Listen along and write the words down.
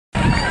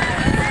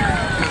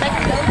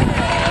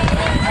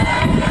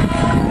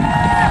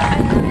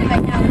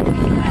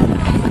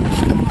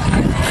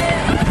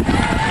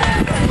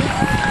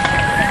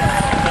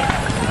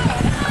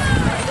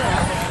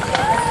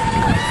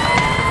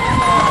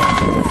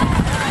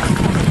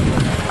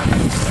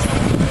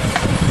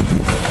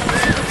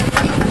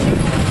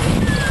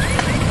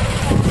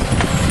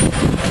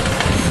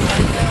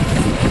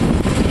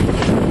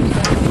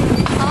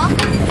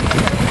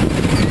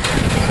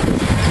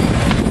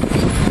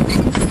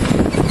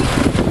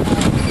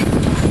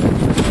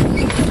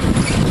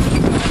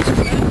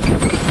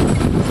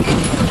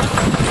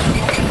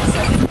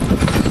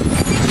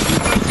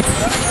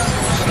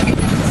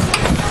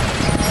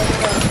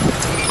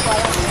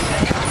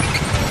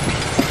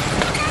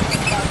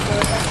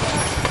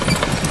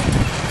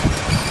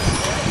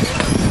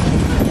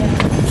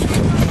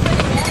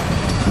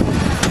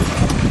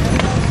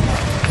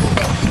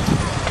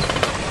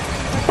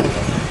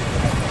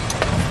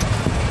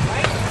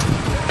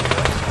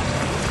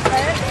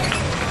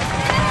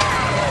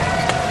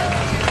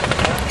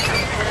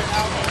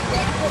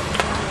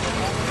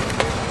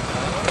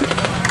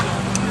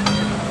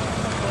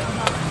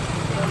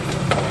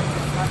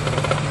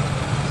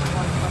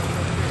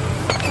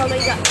Probably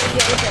got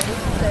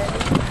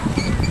videos.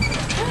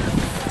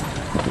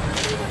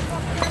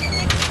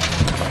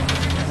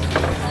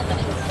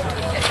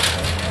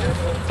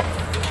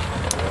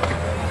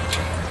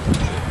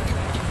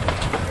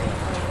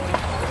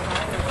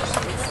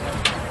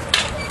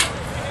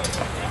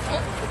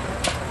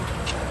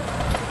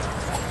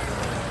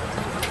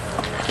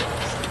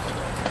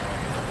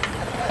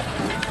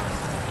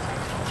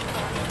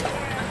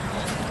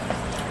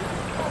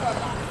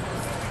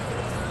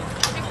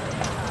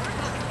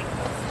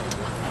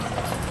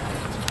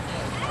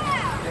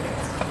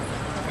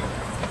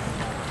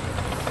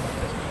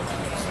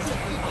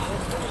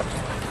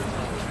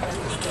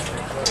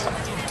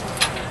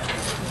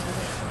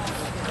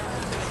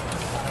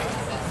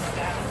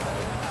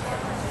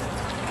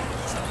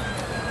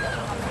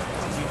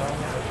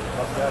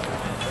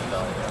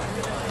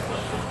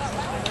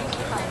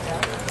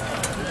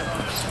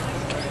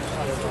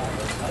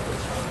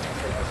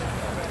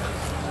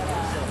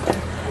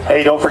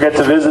 Hey, don't forget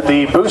to visit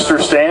the booster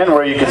stand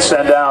where you can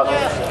send out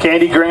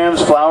candy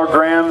grams, flower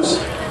grams,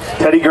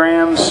 teddy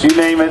grams, you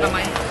name it,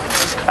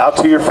 out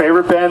to your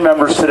favorite band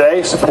members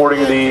today, supporting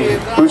the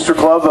booster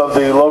club of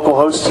the local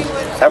host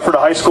Ephrata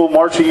High School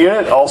Marching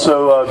Unit.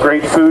 Also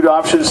great food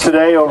options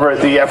today over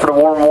at the Ephrata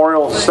War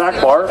Memorial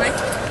Snack Bar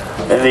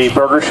in the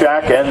Burger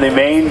Shack and the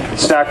main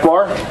snack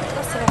bar.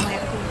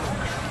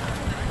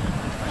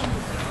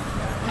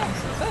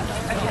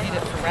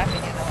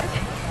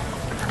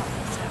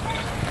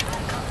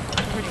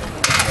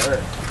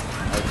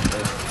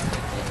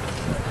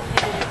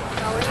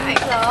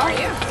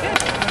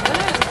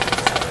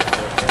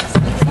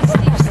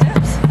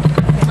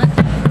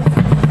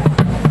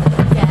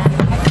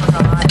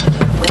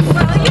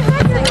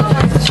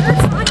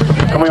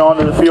 Coming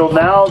onto the field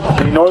now,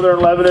 the Northern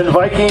Lebanon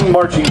Viking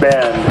Marching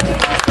Band.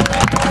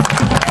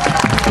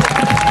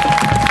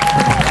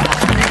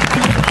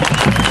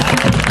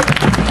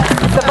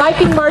 The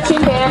Viking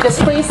Marching Band is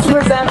pleased to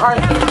present our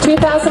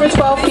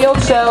 2012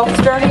 field show,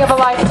 Journey of a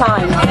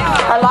Lifetime.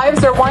 Our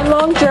lives are one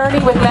long journey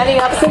with many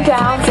ups and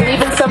downs and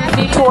even some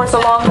detours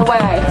along the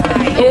way.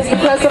 It is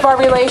because of our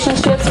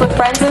relationships with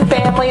friends and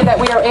family that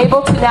we are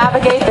able to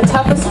navigate the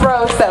toughest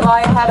roads that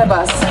lie ahead of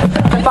us.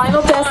 The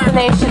final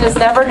destination is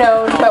never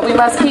known, but we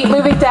must keep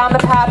moving down the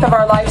path of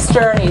our life's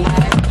journey.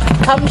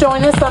 Come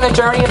join us on a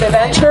journey of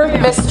adventure,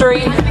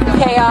 mystery,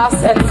 chaos,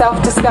 and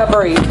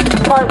self-discovery.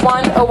 Part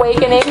 1,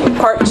 Awakening.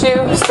 Part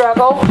 2,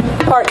 Struggle.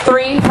 Part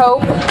 3,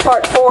 Hope.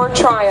 Part 4,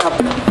 Triumph.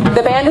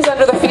 The band is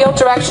under the field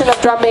direction of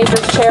drum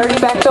majors Charity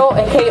Bechtel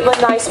and Caitlin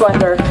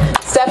Nicewonder.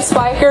 Steph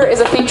Spiker is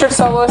a featured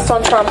soloist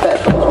on trumpet.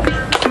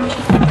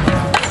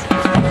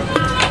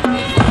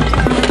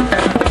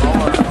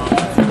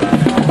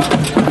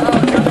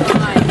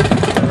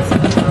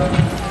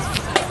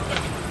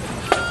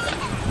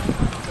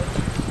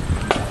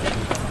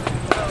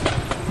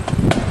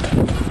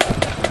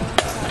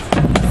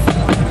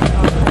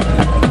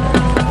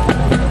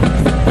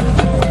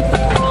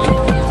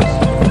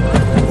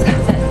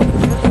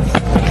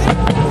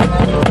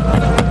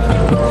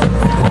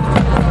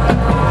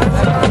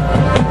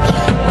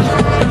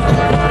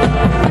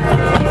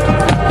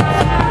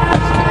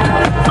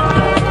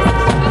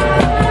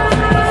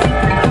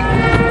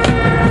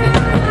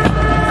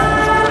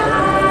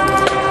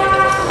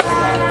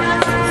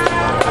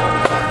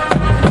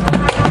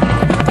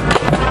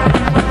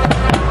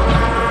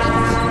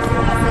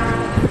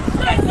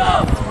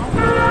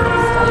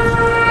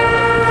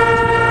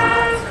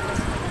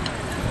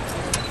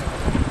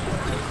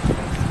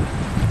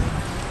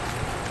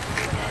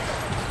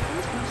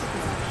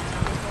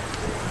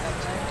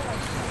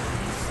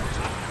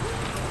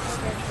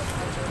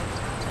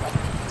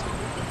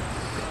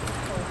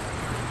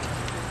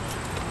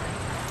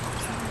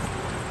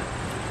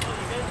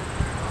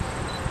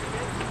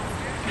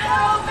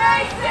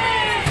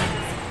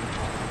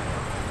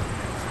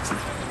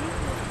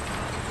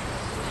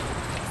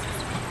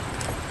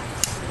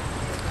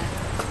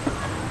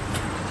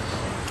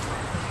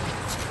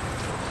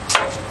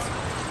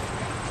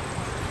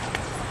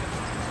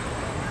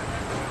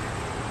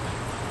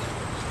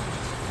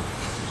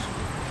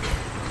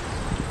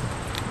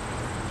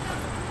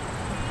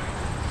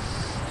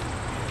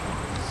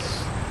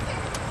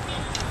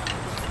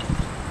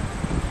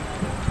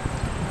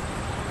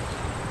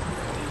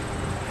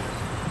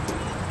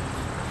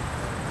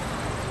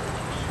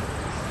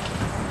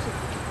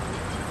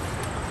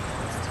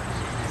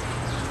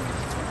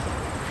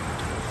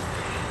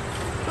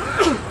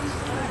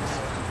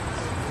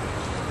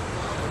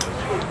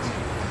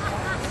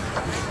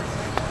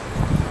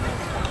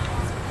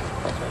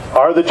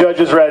 Are the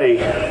judges ready?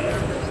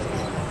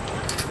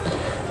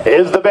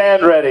 Is the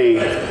band ready?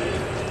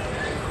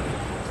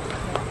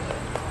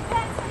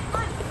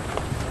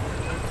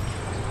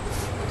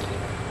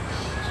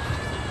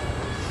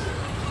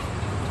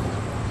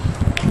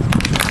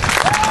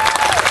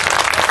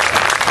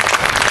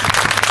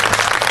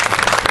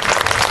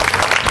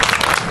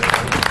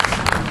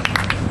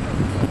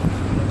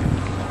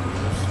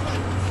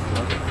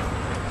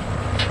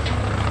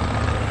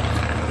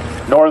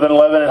 than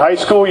 11 in high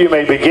school, you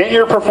may begin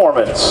your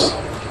performance.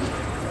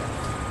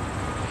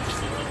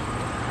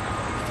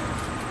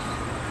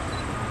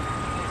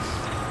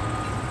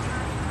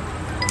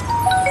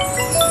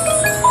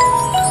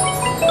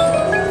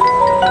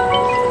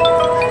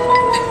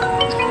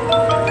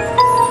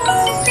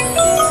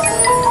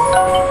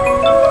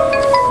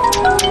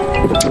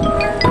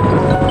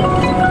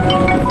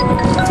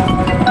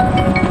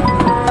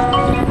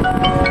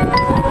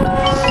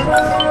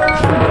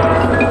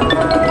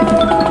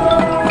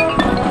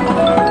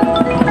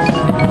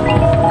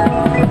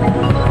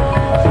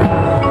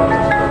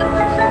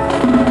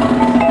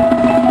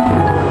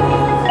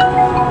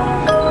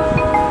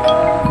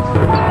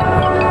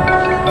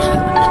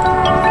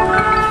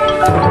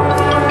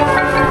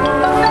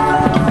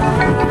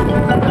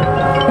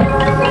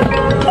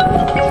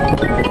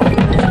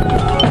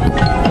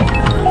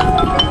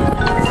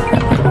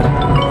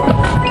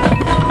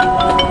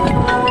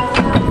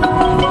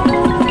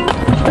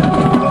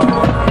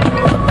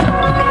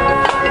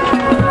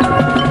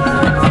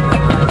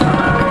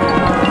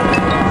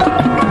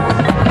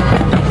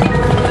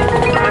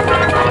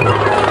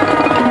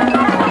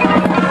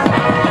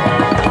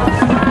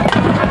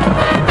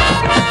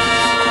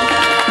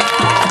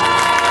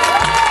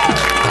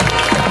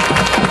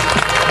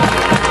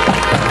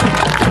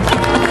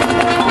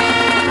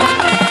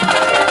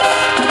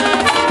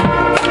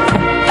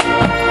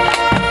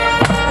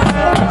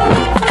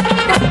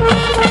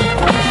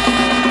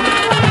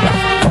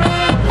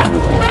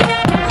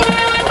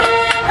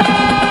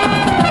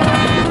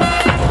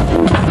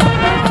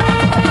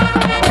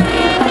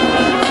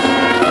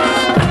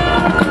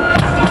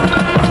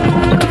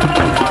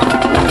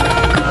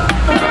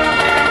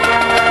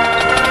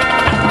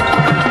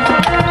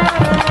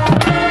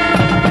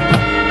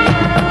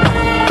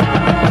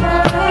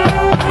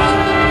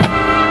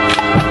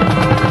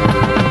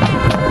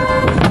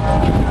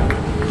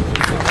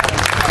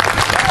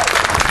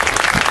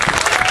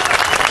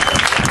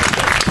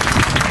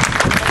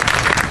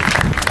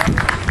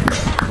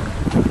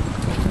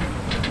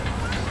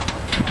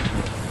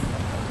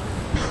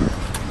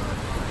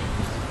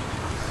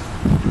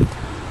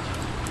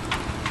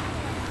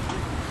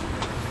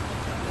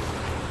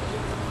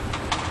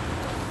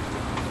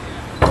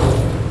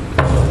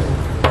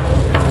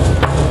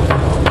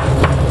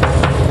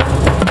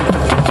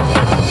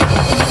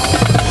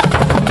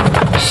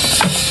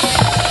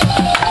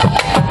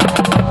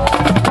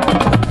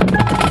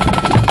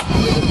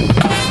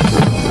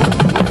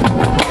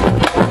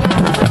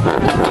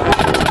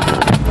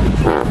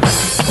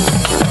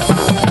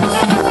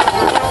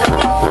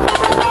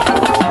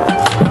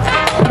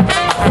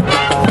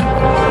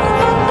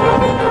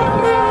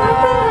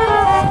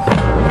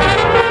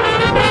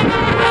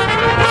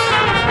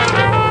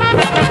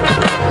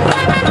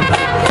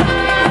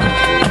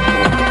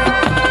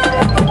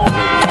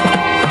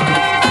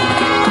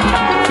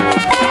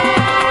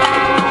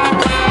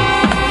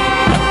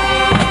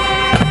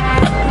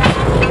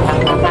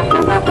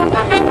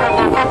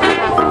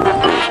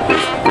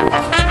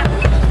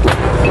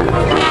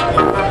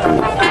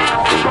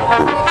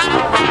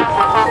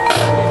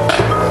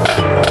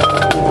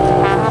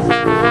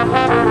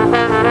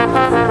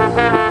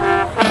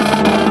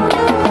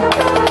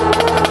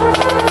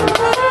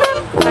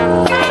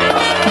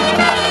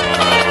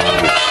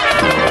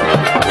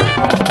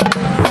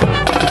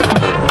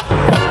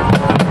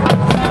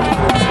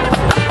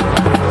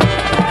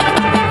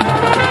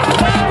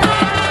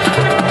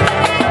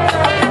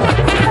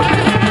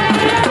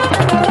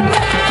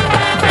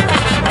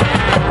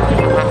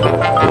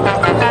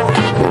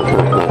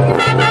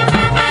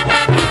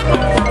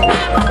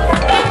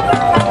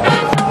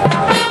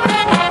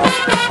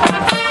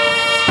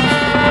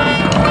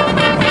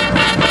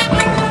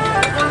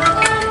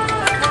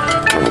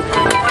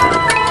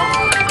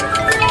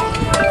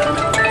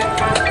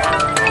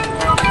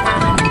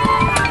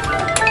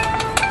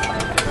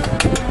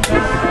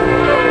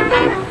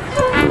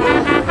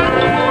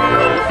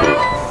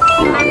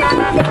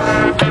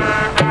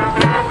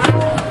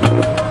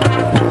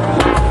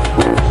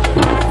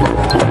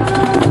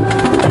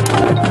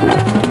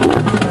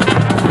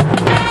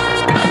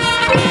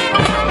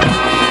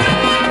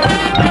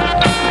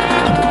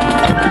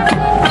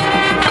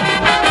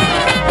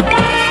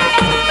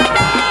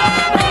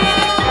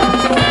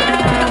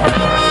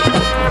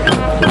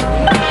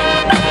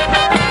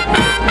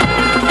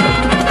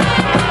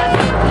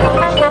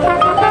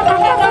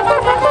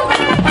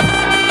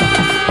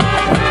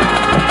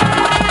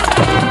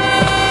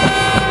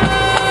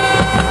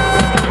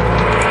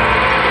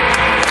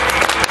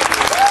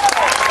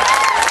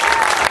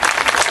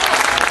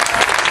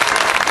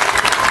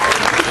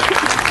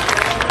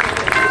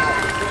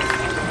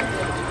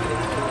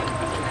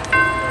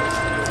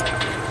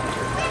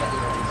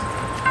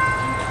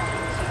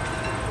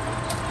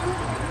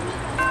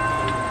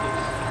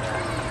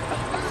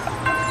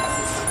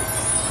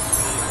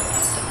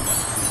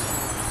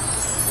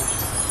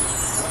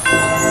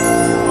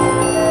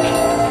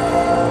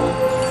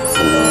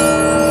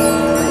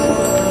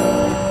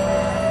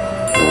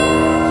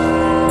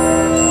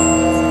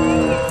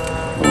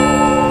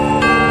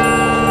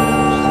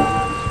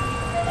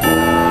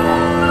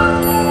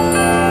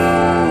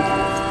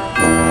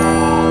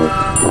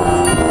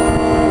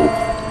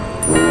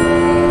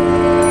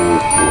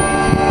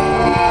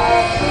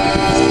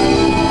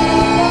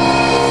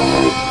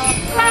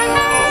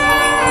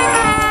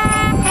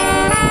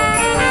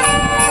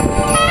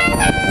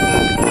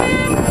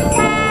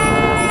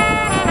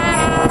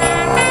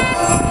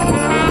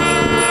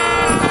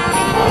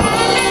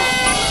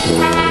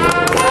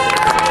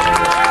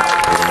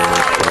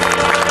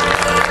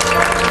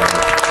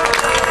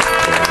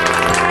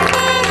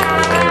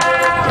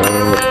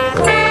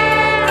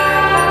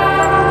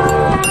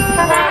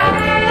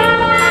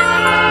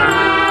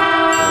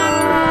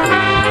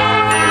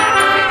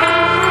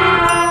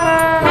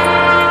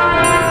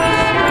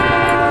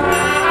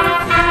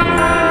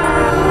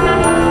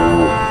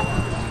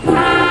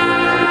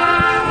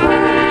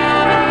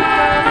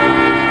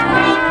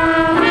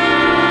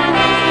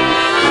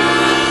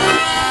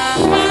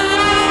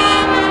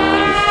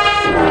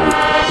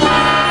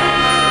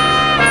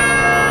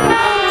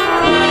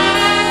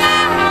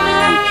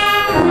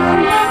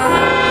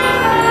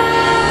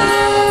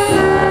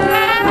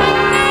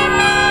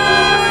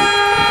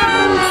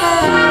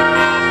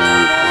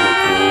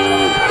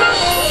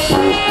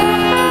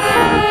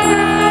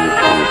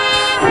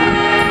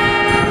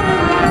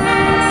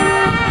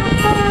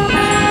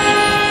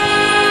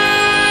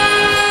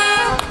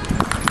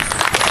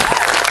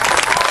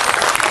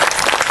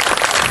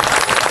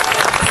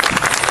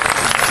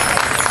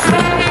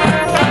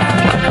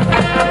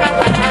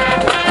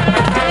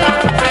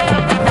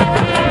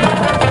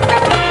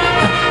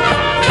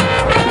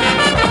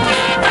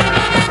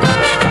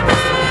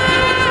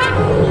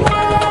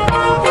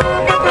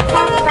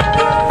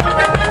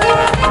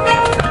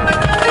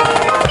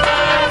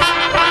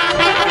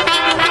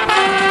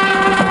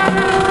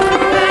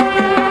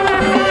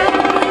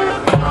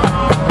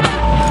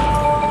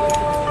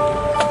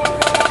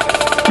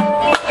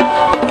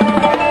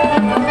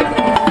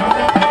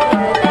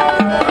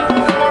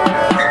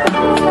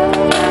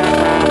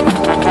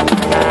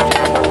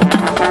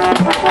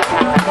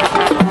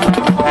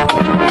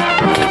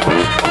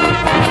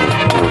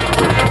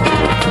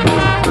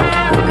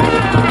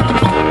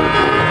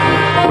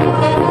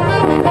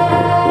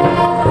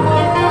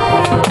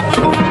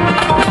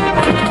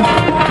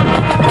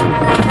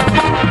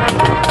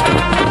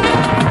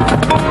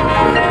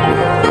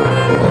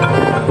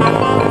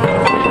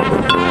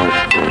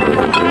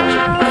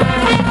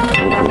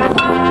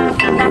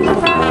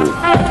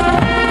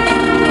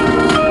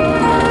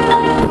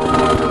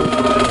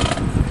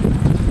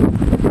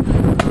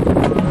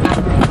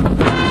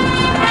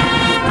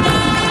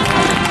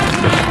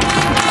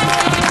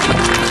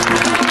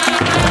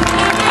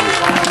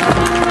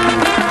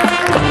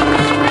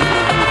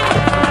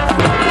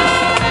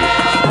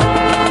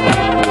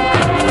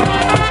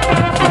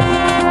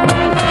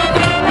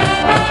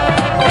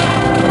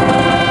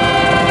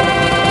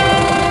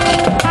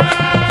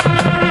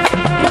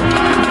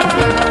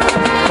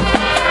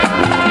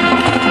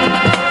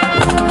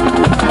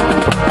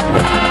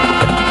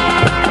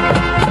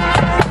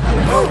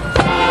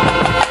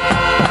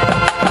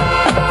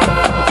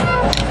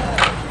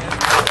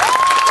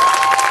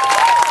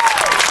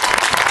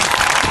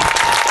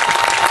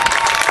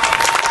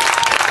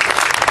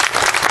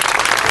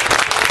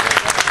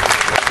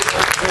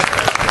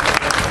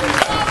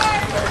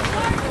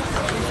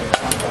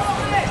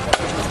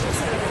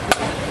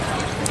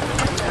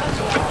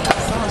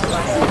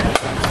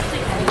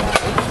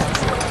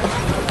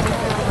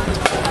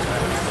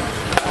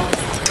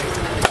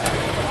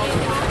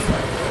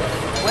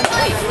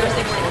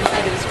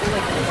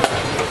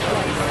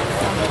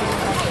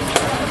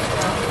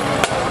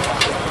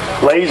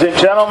 Ladies and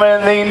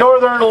gentlemen, the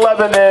Northern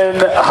Lebanon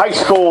High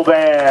School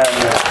Band.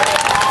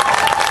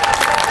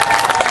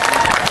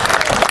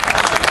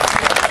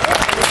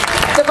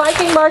 The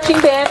Viking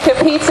Marching Band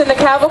competes in the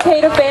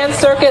Cavalcade of Band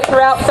circuit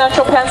throughout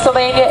central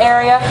Pennsylvania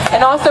area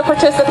and also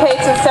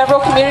participates in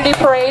several community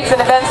parades and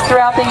events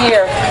throughout the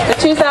year.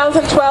 The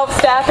 2012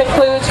 staff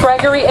includes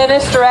Gregory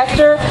Innes,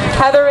 Director,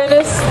 Heather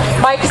Innes,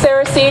 Mike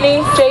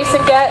Saracini,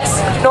 Jason Getz,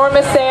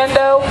 Norma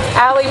Sando,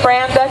 Allie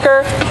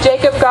Brandecker,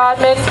 Jacob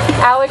Godman,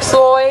 Alex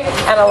Lloyd,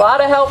 and a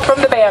lot of help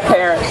from the band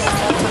parents.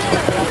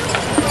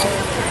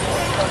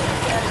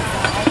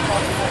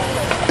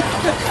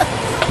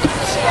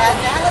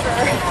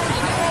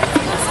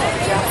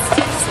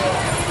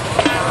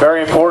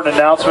 Very important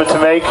announcement to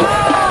make.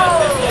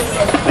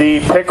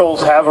 The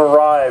pickles have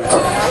arrived.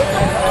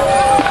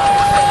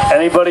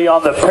 Anybody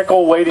on the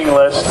pickle waiting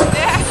list,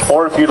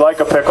 or if you'd like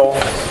a pickle,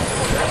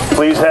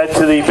 please head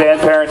to the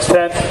band parents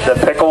tent.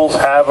 The pickles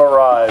have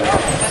arrived.